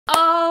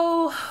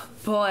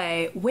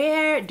boy,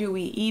 where do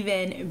we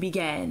even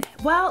begin?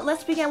 Well,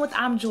 let's begin with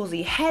I'm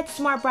Julesy, head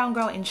smart brown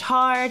girl in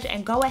charge,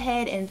 and go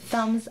ahead and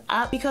thumbs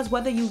up, because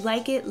whether you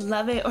like it,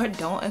 love it, or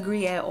don't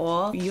agree at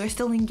all, you're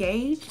still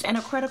engaged in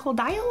a critical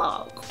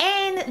dialogue.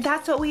 And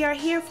that's what we are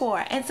here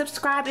for. And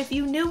subscribe if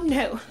you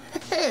new.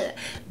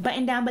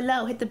 Button down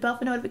below, hit the bell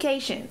for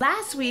notifications.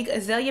 Last week,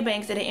 Azealia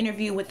Banks did an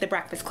interview with The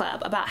Breakfast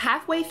Club. About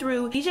halfway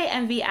through, DJ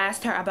Envy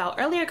asked her about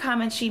earlier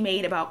comments she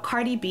made about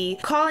Cardi B,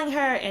 calling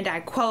her, and I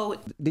quote,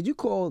 "Did you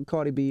call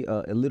Cardi B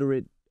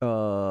illiterate,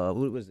 what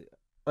was it,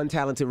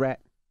 untalented rat?"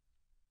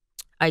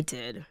 I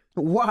did.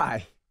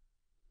 Why?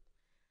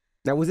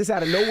 Now, was this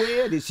out of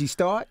nowhere? Did she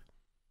start?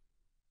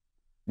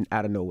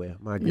 Out of nowhere,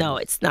 my goodness. No,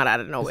 it's not out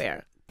of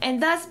nowhere.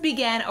 And thus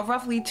began a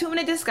roughly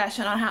 2-minute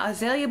discussion on how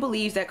Azealia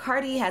believes that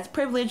Cardi has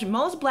privilege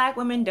most black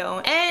women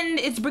don't, and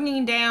it's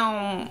bringing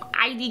down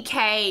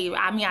IDK,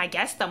 I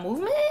guess the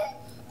movement?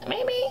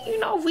 Maybe, you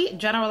know, we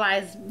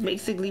generalize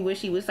basically what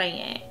she was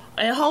saying.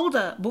 And hold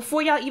up,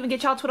 before y'all even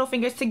get y'all twiddle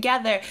fingers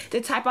together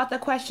to type out the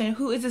question,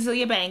 who is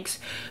Azealia Banks?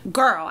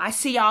 Girl, I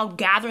see y'all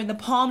gathering the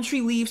palm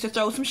tree leaves to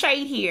throw some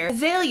shade here.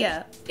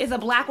 Azealia is a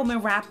black woman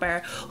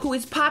rapper who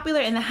is popular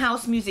in the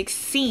house music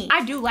scene.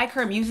 I do like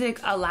her music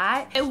a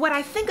lot. And what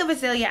I think of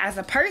Azealia as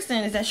a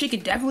person is that she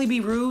could definitely be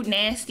rude,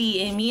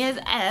 nasty, and me as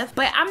F.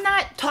 But I'm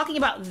not talking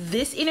about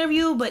this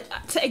interview, but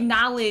to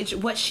acknowledge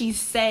what she's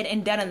said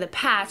and done in the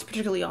past,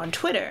 particularly on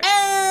Twitter.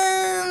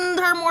 And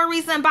her more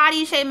recent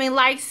body shaming,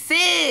 like,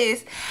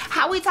 sis,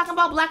 how we talking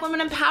about black women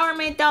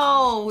empowerment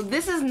though?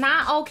 This is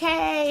not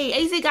okay.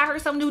 Az got her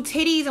some new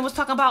titties and was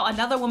talking about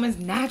another woman's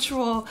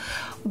natural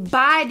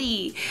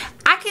body.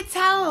 I could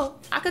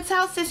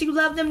tell sis, you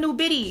love them new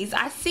bitties.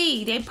 I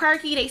see, they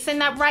perky, they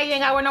sitting up right, you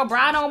ain't gotta wear no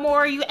bra no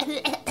more, you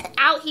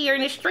out here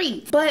in the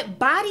streets. But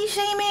body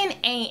shaming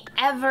ain't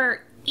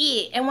ever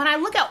it. And when I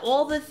look at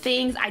all the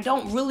things I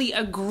don't really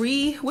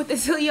agree with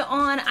Azealia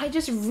on, I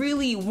just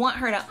really want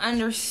her to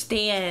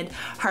understand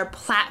her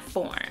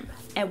platform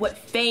and what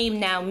fame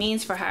now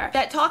means for her.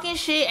 That talking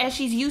shit as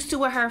she's used to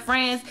with her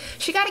friends,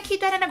 she gotta keep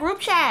that in a group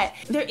chat.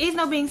 There is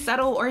no being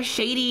subtle or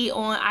shady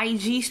on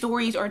IG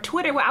stories or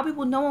Twitter without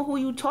people knowing who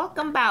you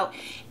talking about,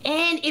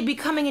 and it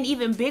becoming an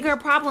even bigger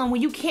problem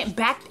when you can't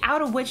back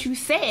out of what you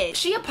said.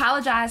 She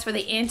apologized for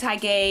the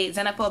anti-gay,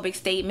 xenophobic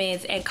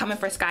statements and coming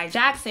for Sky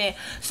Jackson.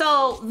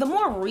 So the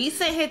more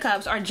recent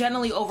hiccups are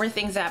generally over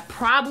things that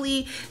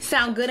probably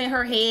sound good in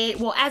her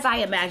head. Well, as I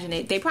imagine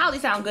it, they probably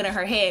sound good in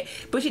her head,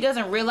 but she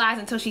doesn't realize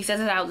until she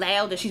says it out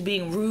loud that she's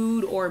being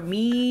rude or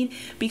mean,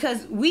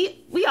 because we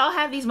all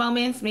have these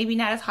moments, maybe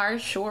not as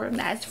harsh or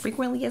not as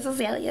frequently as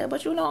Azealia,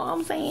 but you know what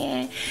I'm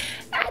saying.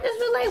 I just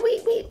feel like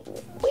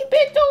we've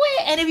been through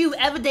it. And if you've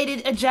ever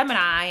dated a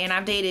Gemini, and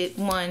I've dated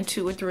 1,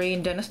 2, or 3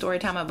 and done a story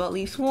time about at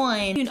least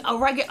one, you know,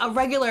 a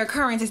regular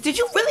occurrence is, did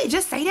you really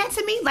just say that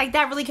to me? Like,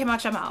 that really came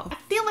out your mouth. I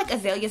feel like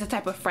Azealia is the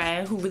type of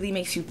friend who really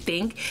makes you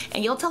think,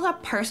 and you'll tell her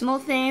personal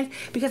things,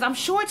 because I'm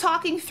sure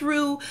talking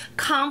through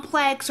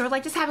complex or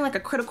like just having like a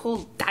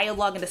critical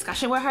dialogue and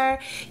discussion with her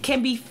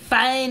can be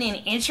fun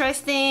and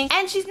interesting.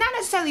 And she's not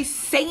necessarily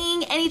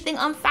saying anything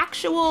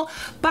unfactual,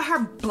 but her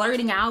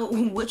blurting out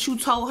what you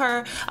told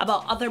her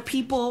about other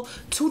people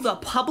to the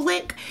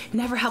public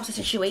never helps the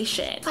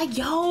situation. Like,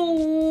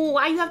 yo,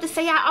 why you have to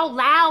say that out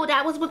loud?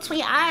 That was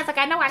between us. Like,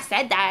 I know I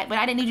said that, but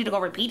I didn't need you to go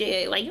repeat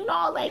it. Like, you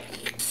know, like,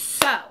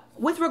 so.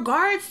 With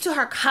regards to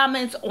her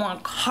comments on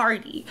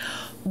Cardi,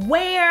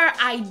 where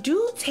I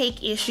do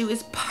take issue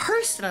is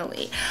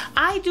personally,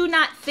 I do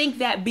not think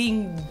that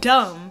being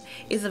dumb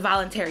is a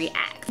voluntary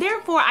act.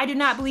 Therefore, I do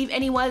not believe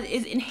anyone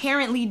is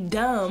inherently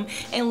dumb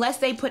unless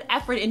they put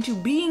effort into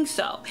being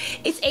so.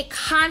 It's a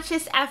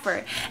conscious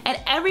effort, and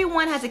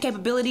everyone has the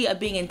capability of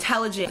being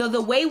intelligent, though the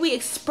way we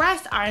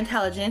express our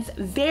intelligence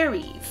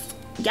varies.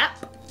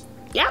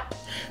 Yep.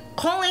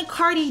 Calling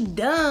Cardi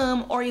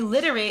dumb or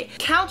illiterate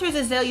counters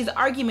Azealia's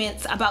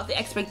arguments about the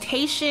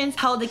expectations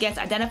held against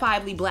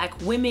identifiably black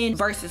women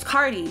versus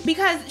Cardi,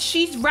 because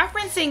she's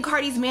referencing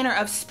Cardi's manner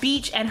of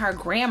speech and her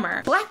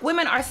grammar. Black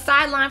women are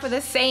sidelined for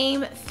the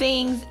same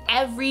things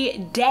every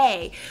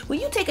day. When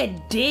you take a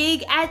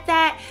dig at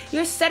that,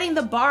 you're setting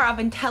the bar of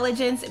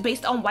intelligence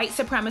based on white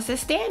supremacist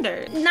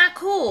standards. Not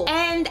cool.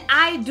 And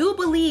I do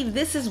believe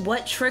this is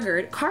what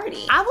triggered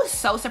Cardi. I was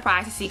so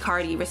surprised to see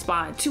Cardi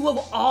respond to,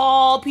 of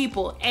all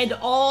people and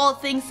all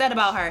things said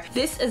about her,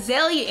 this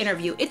Azealia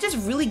interview. It just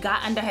really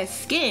got under her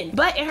skin.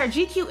 But in her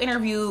GQ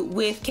interview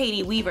with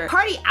Katie Weaver,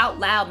 Cardi out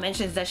loud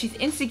mentions that she's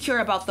insecure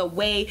about the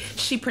way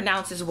she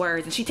pronounces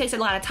words, and she takes a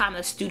lot of time in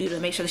the studio to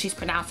make sure that she's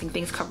pronouncing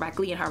things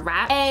correctly in her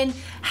rap, and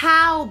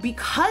how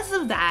because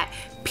of that,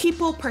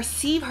 people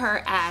perceive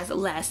her as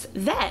less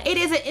than. It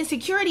is an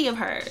insecurity of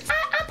hers.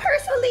 I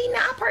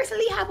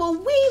personally have a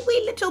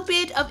wee little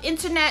bit of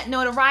internet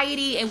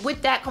notoriety, and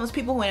with that comes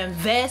people who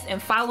invest in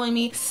following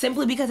me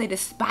simply because they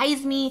despise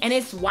despise me, and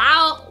it's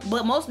wild,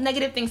 but most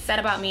negative things said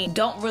about me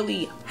don't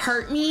really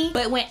hurt me.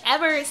 But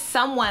whenever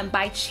someone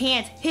by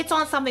chance hits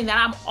on something that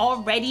I'm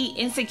already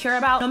insecure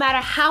about, no matter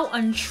how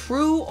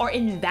untrue or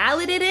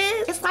invalid it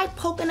is, it's like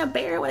poking a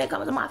bear when it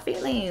comes to my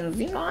feelings.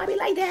 You know, I be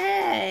like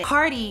that.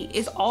 Cardi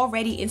is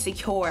already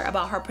insecure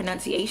about her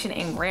pronunciation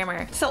and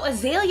grammar, so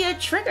Azealia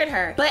triggered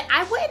her. But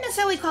I wouldn't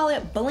necessarily call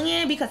it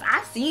bullying, because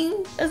I've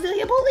seen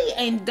Azealia bully,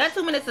 and that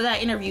 2 minutes of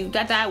that interview,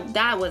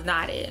 that was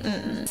not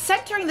it.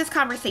 Centering this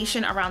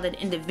conversation around an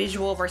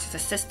individual versus a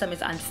system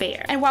is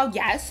unfair. And while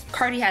yes,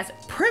 Cardi has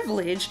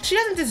privilege, she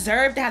doesn't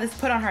deserve to have this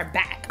put on her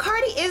back.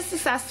 Cardi is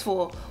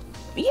successful,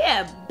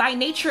 yeah, by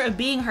nature of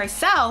being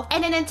herself,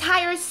 and an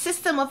entire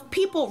system of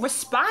people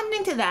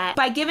responding to that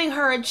by giving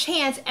her a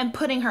chance and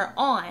putting her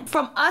on.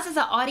 From us as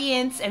an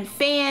audience and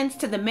fans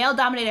to the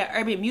male-dominated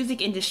urban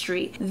music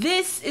industry,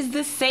 this is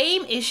the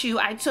same issue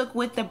I took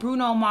with the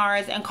Bruno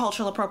Mars and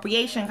cultural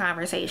appropriation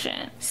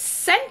conversation.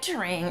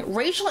 Centering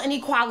racial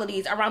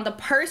inequalities around the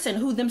person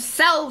who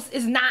themselves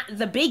is not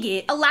the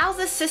bigot allows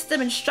the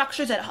system and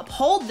structures that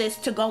uphold this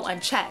to go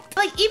unchecked.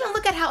 Like, even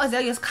look at how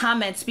Azalea's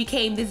comments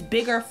became this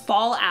bigger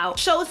fallout.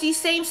 Shows these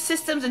same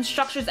systems and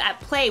structures at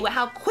play with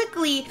how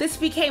quickly this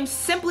became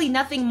simply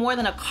nothing more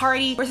than a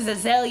Cardi versus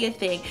Azealia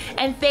thing,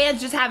 and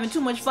fans just having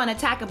too much fun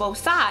attacking both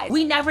sides.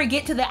 We never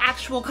get to the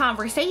actual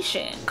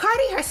conversation.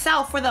 Cardi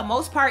herself, for the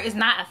most part, is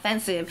not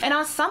offensive, and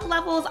on some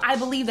levels, I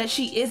believe that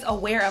she is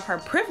aware of her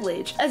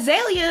privilege.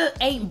 Azealia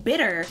ain't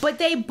bitter, but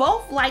they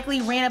both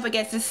likely ran up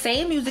against the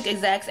same music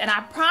execs, and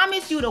I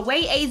promise you the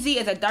way AZ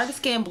as a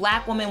dark-skinned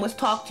black woman was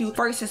talked to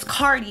versus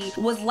Cardi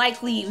was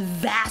likely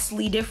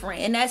vastly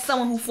different, and that's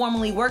someone who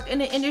formerly worked in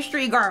the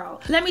industry,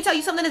 girl. Let me tell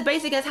you something as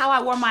basic as how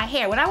I wore my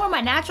hair. When I wore my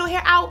natural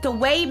hair out, the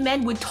way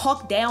men would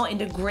talk down and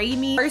degrade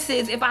me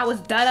versus if I was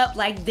done up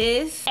like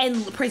this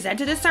and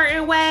presented a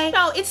certain way,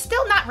 no, it's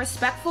still not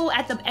respectful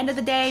at the end of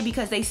the day,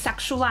 because they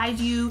sexualize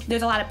you.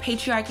 There's a lot of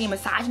patriarchy and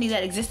misogyny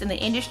that exists in the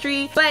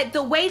industry, but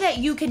the way that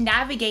you can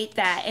navigate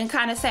that and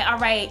kind of say, all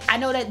right, I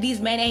know that these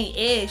men ain't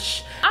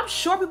ish. I'm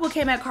sure people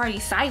came at Cardi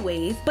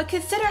sideways, but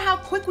consider how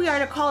quick we are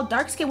to call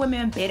dark-skinned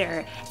women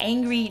bitter,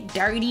 angry,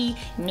 dirty,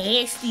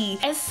 nasty,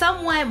 and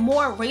someone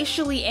more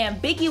racially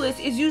ambiguous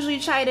is usually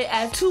cited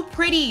as too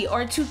pretty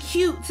or too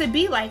cute to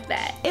be like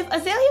that. If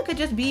Azealia could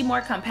just be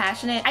more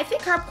compassionate, I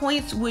think her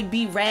points would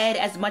be read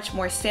as much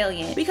more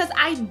salient, because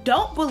I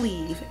don't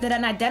believe that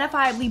an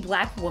identifiably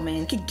black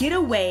woman could get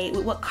away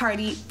with what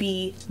Cardi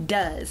B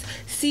does.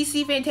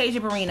 CeCe Fantasia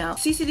Barrino.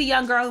 CeCe, the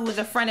young girl who was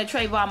a friend of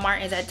Trayvon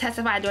Martin's that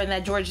testified during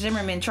that George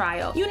Zimmerman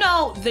trial. You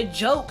know, the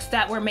jokes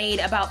that were made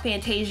about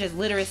Fantasia's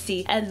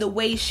literacy and the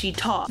way she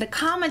talked. The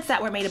comments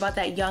that were made about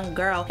that young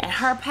girl and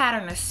her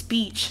pattern of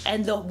speech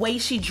and the way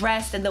she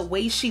dressed and the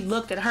way she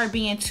looked, and her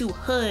being too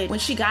hood when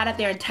she got up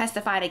there and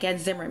testified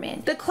against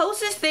Zimmerman. The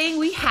closest thing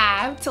we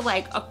have to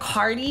like a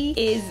Cardi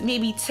is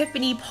maybe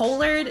Tiffany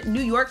Pollard,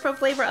 New York for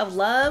Flavor of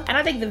Love. And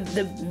I think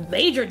the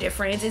major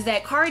difference is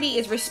that Cardi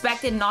is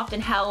respected and often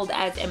held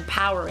as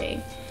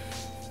empowering.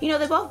 You know,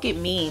 they both get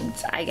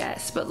memes, I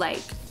guess, but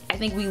like, I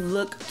think we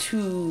look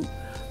to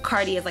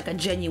Cardi as like a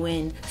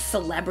genuine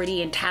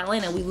celebrity and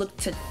talent, and we look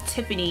to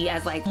Tiffany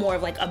as like more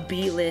of like a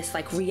B-list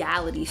like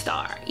reality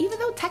star, even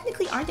though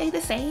technically aren't they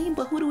the same,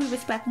 but who do we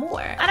respect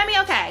more? And I mean,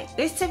 okay,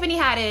 there's Tiffany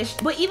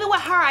Haddish, but even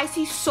with her, I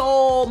see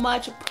so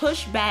much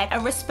pushback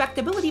and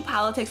respectability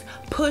politics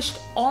pushed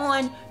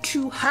on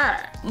to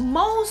her.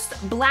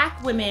 Most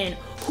black women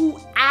who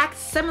act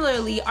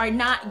similarly are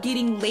not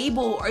getting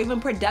label or even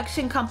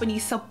production company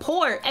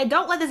support. And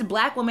don't let this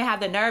black woman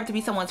have the nerve to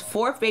be someone's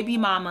fourth baby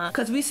mama,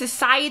 because we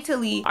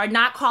societally are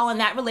not calling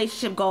that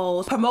relationship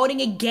goals,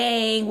 promoting a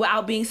gang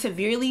without being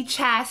severely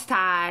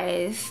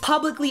chastised,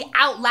 publicly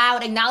out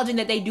loud acknowledging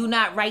that they do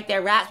not write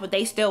their raps, but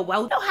they still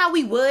well. You know how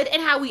we would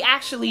and how we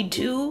actually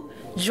do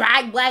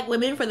drag black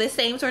women for the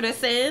same sort of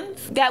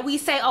sins that we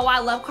say, oh, I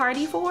love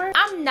Cardi for?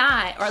 I'm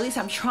not, or at least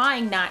I'm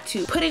trying not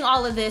to, putting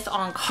all of this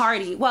on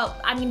Cardi. Well,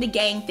 I mean, the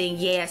gang thing,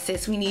 yeah,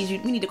 sis, we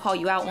need to call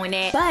you out on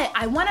that. But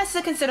I want us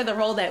to consider the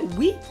role that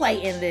we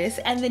play in this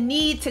and the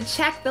need to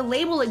check the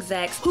label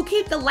execs who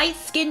keep the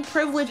light-skinned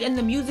privilege in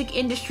the music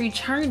industry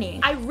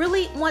churning. I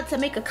really want to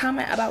make a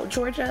comment about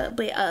Georgia,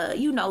 but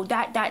you know,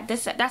 that's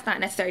not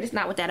necessary. That's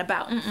not what that's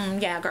about.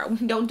 Yeah, girl,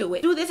 don't do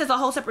it. Do this as a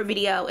whole separate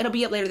video. It'll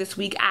be up later this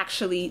week,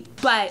 actually.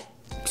 But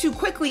to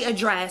quickly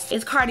address,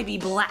 is Cardi B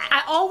black?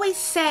 I always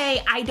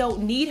say I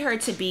don't need her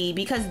to be,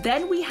 because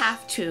then we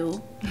have to,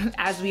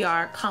 as we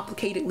are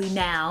complicatedly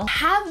now,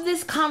 have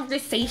this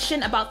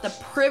conversation about the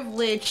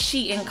privilege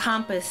she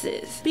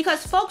encompasses.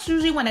 Because folks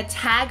usually want to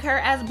tag her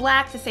as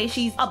black to say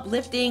she's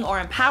uplifting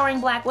or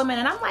empowering black women,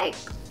 and I'm like,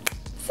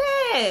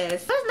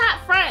 sis, let's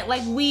not front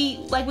like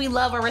we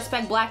love or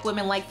respect black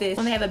women like this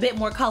when they have a bit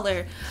more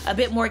color, a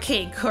bit more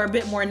kink, or a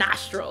bit more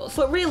nostrils.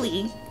 But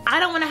really, I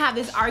don't want to have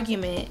this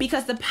argument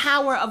because the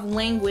power of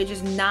language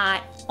is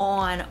not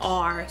on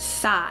our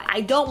side.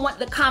 I don't want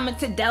the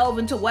comments to delve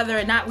into whether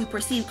or not we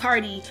perceive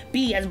Cardi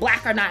B as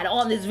black or not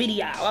on this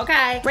video,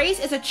 okay? Race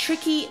is a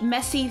tricky,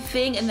 messy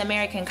thing in the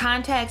American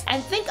context,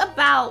 and think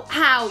about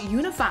how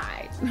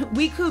unified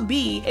we could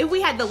be if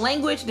we had the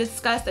language to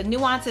discuss the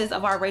nuances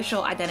of our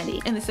racial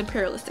identity in this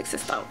imperialistic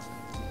system.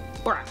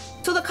 Bruh.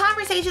 So the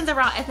conversations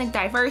around ethnic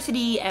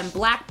diversity and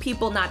black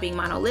people not being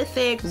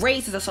monolithic,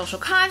 race is a social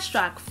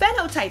construct,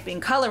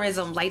 phenotyping,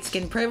 colorism, light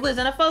skin privilege,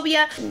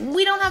 xenophobia,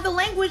 we don't have the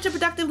language to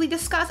productively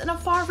discuss in a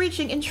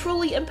far-reaching and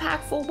truly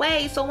impactful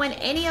way. So when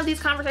any of these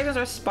conversations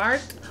are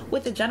sparked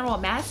with the general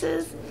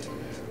masses,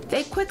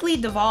 they quickly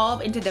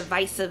devolve into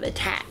divisive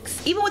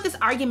attacks. Even with this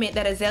argument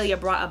that Azealia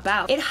brought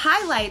about, it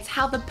highlights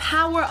how the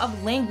power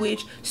of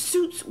language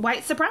suits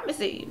white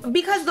supremacy.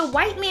 Because the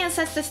white man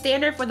sets the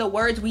standard for the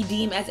words we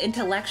deem as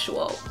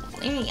intellectual.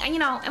 You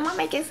know, am I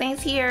making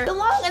sense here? The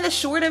long and the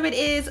short of it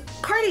is,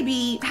 Cardi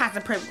B has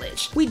a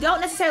privilege. We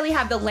don't necessarily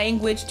have the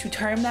language to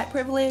term that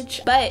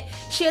privilege, but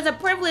she has a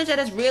privilege that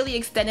is really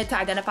extended to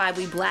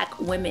identifiably black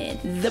women.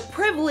 The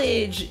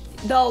privilege,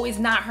 though, is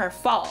not her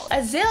fault.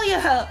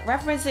 Azealia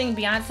referencing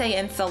Beyonce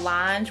and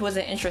Solange was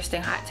an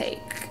interesting hot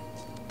take.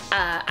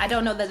 I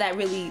don't know that that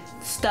really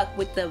stuck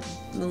with the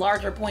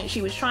larger point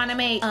she was trying to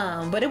make,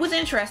 but it was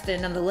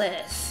interesting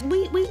nonetheless.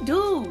 We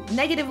do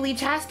negatively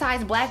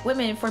chastise black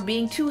women for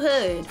being too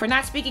hood, for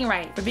not speaking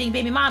right, for being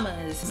baby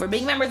mamas, for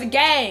being members of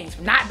gangs,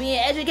 for not being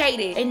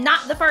educated, and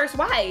not the first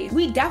wife.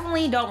 We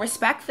definitely don't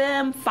respect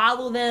them,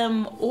 follow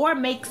them, or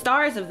make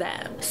stars of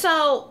them.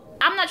 So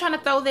I'm not trying to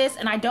throw this,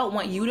 and I don't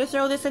want you to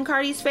throw this in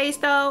Cardi's face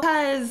though,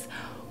 because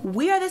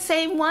we are the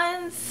same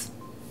ones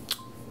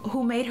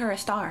who made her a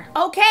star.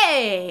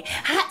 Okay,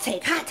 hot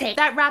take, hot take.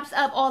 That wraps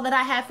up all that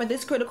I have for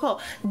this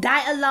critical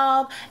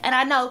dialogue, and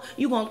I know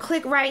you're gonna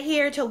click right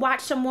here to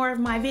watch some more of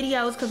my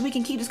videos because we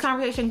can keep this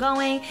conversation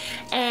going,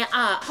 and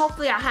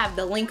hopefully I'll have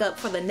the link up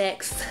for the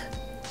next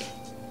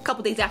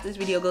couple days after this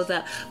video goes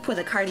up for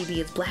the Cardi B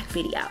is Black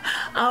video.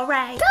 All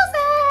right,